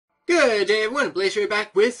Good day, everyone. Blazer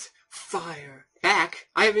back with Fire. Back?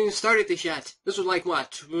 I haven't even started this yet. This was like,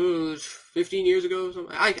 what, 15 years ago or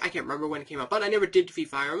something? I can't remember when it came out, but I never did defeat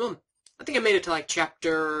Fire Emblem. I think I made it to like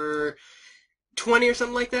chapter 20 or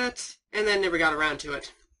something like that, and then never got around to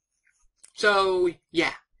it. So,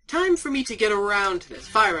 yeah. Time for me to get around to this.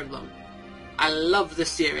 Fire Emblem. I love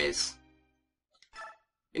this series.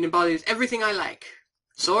 It embodies everything I like.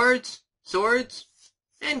 Swords,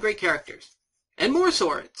 and great characters. And more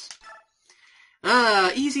swords.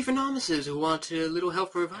 Easy for novices who want a little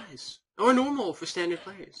help for advice. Or normal for standard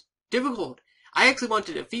players. Difficult. I actually want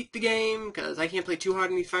to defeat the game, because I can't play too hard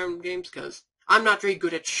in these Fire Emblem games, because I'm not very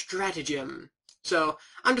good at stratagem. So,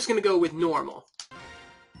 I'm just going to go with normal.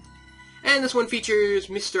 And this one features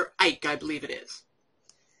Mr. Ike, I believe it is.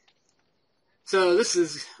 So, this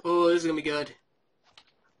is going to be good.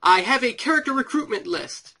 I have a character recruitment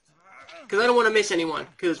list, because I don't want to miss anyone,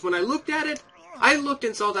 because when I looked at it, I looked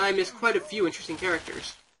and saw that I missed quite a few interesting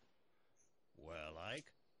characters. Well,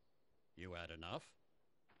 Ike, you had enough?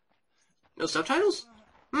 No subtitles?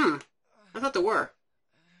 I thought there were.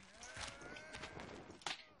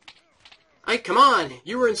 Ike, come on!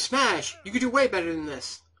 You were in Smash! You could do way better than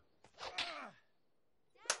this.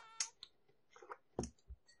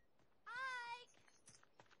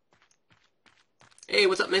 Hey,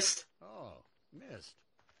 what's up, Mist? Oh, Mist.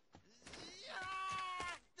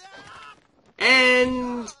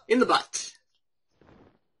 And in the butt.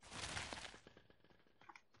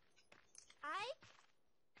 Ike?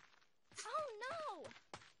 Oh no!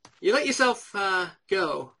 You let yourself,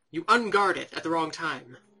 go. You unguard it at the wrong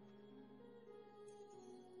time.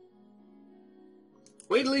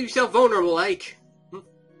 Way to leave yourself vulnerable, Ike.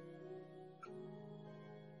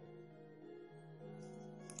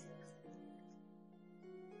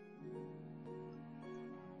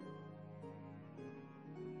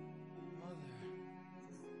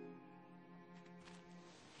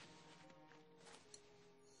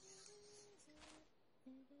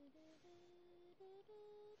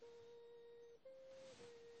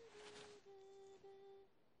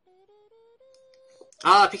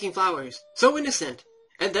 Ah, picking flowers. So innocent.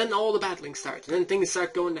 And then all the battling starts, and then things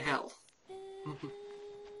start going to hell.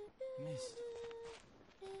 Mist.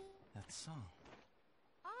 That song.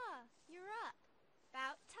 Ah, you're up.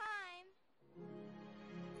 About time.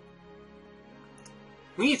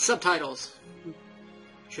 We need subtitles.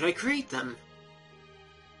 Should I create them?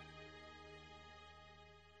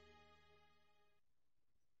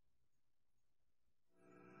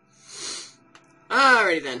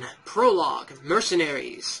 Alrighty then. Prologue.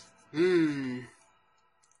 Mercenaries.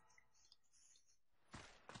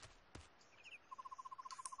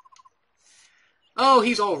 Oh,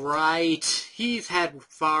 he's alright. He's had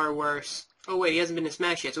far worse. Oh wait, he hasn't been in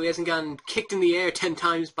Smash yet, so he hasn't gotten kicked in the air 10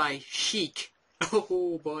 times by Sheik.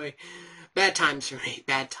 Oh boy. Bad times for me.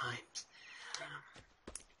 Bad times.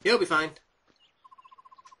 He'll be fine.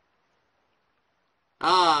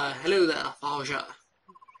 Ah, hello there, Farja.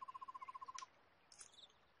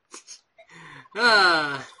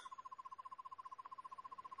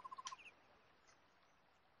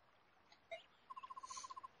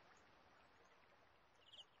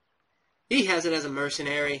 He has it as a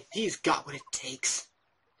mercenary. He's got what it takes.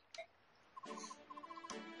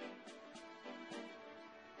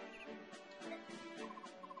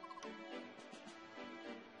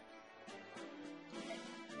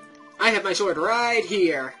 I have my sword right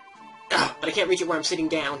here. Ugh, but I can't reach it where I'm sitting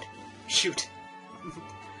down. Shoot.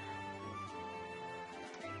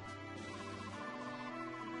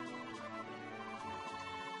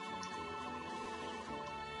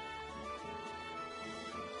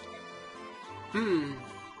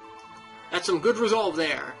 That's some good resolve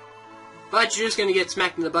there. But you're just gonna get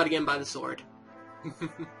smacked in the butt again by the sword.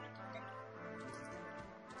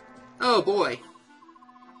 Oh boy.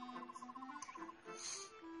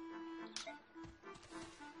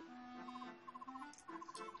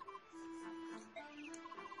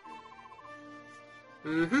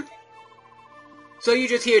 So you're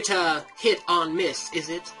just here to hit on miss, is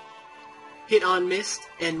it? Hit on miss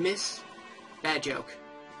and miss? Bad joke.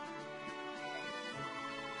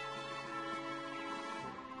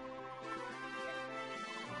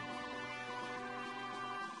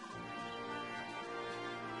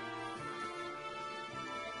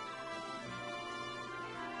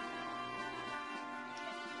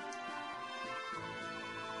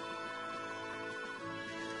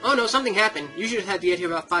 Oh no, something happened. You should have had to get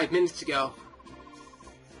here about 5 minutes ago.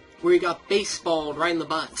 Where he got baseballed right in the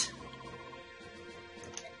butt.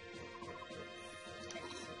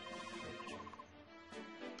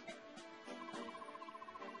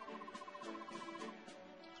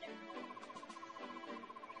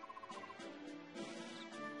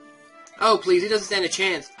 Oh, please, he doesn't stand a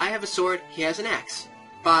chance. I have a sword, he has an axe.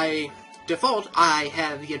 By default, I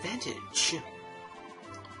have the advantage.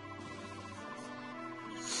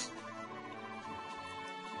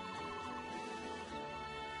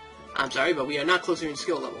 I'm sorry, but we are not closer in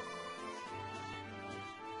skill level.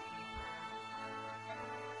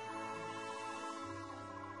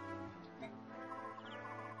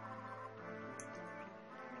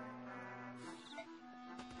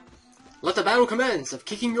 Let the battle commence of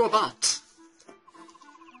kicking your butt.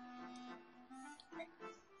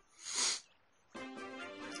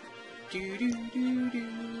 Do do do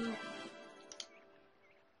do.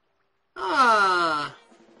 Ah,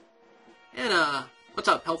 Anna, what's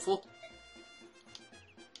up, helpful?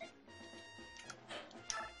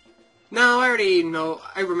 No, I already know.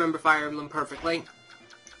 I remember Fire Emblem perfectly,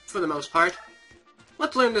 for the most part.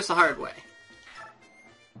 Let's learn this the hard way.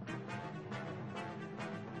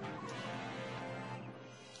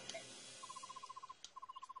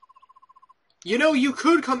 You know, you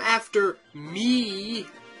could come after me.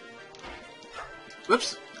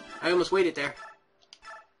 Whoops. I almost waited there.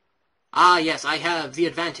 Ah, yes, I have the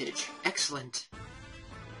advantage. Excellent.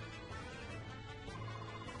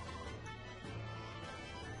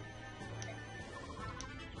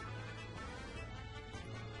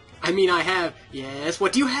 I mean, I have... Yes,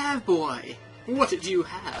 what do you have, boy? What do you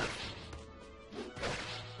have?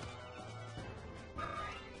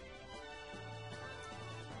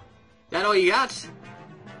 That all you got?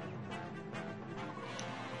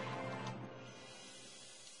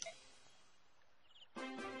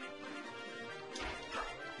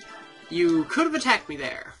 You could have attacked me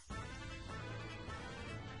there.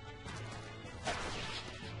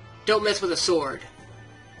 Don't mess with a sword.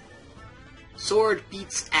 Sword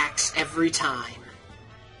beats axe every time.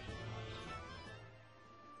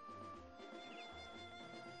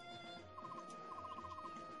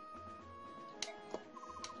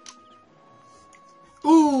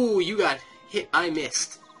 Ooh, you got hit. I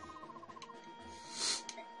missed.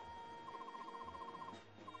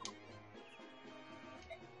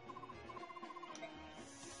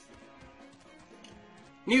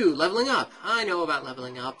 New, leveling up. I know about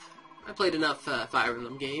leveling up. I played enough Fire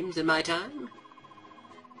Emblem games in my time.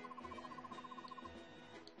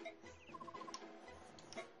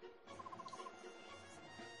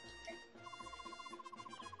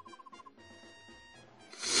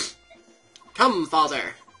 Come,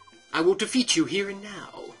 father. I will defeat you here and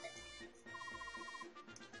now.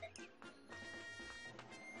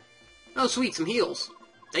 Oh, sweet, some heals.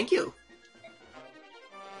 Thank you.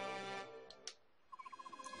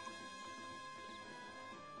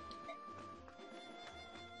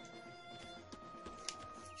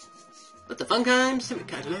 Let the fun times...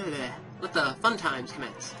 Let the fun times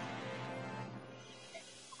commence.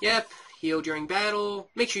 Yep, heal during battle.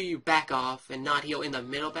 Make sure you back off and not heal in the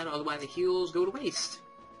middle of battle, otherwise the heals go to waste.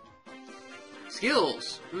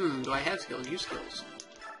 Skills. Do I have skills? Use skills.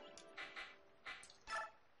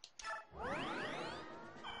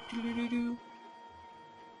 Doo-doo-doo-doo.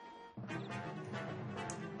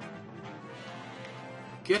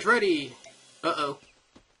 Get ready. Uh-oh.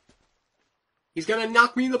 He's gonna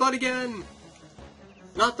knock me in the butt again!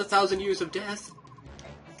 Not the 1,000 years of death.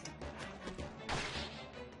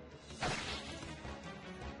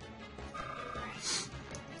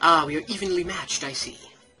 Ah, we are evenly matched, I see.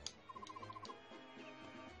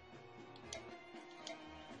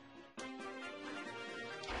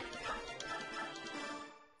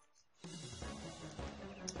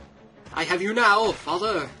 I have you now,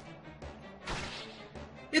 father!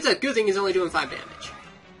 It's a good thing he's only doing 5 damage.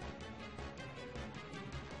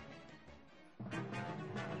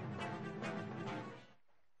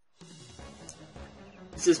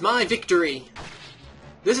 This is my victory!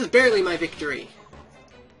 This is barely my victory!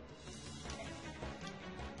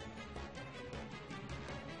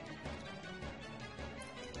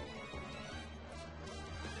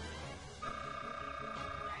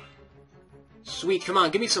 Sweet, come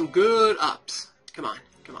on, give me some good ups. Come on,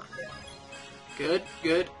 come on. Good,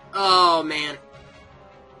 good. Oh, man.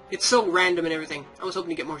 It's so random and everything. I was hoping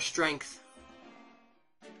to get more strength.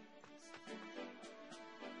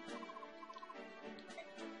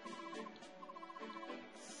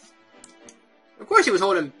 Of course he was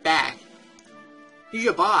holding back. He's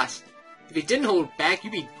your boss. If he didn't hold back,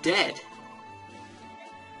 you'd be dead.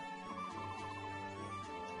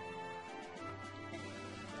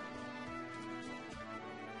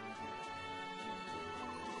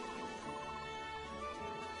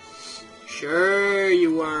 Sure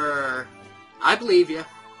you were. I believe you.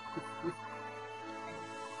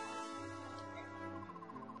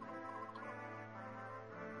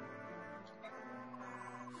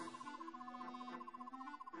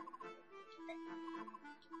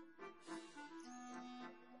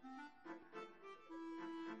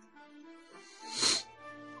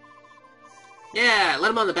 Yeah,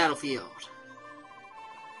 let him on the battlefield.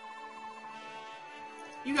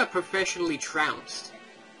 You got professionally trounced.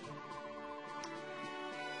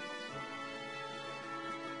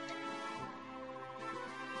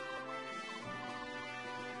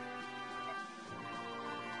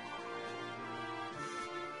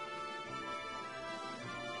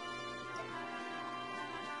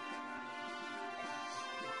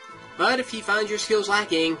 But if he finds your skills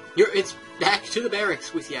lacking, it's back to the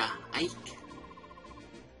barracks with ya, Ike.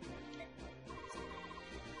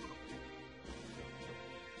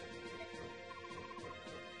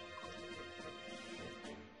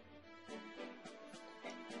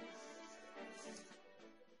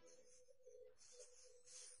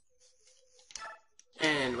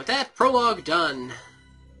 And with that, prologue done.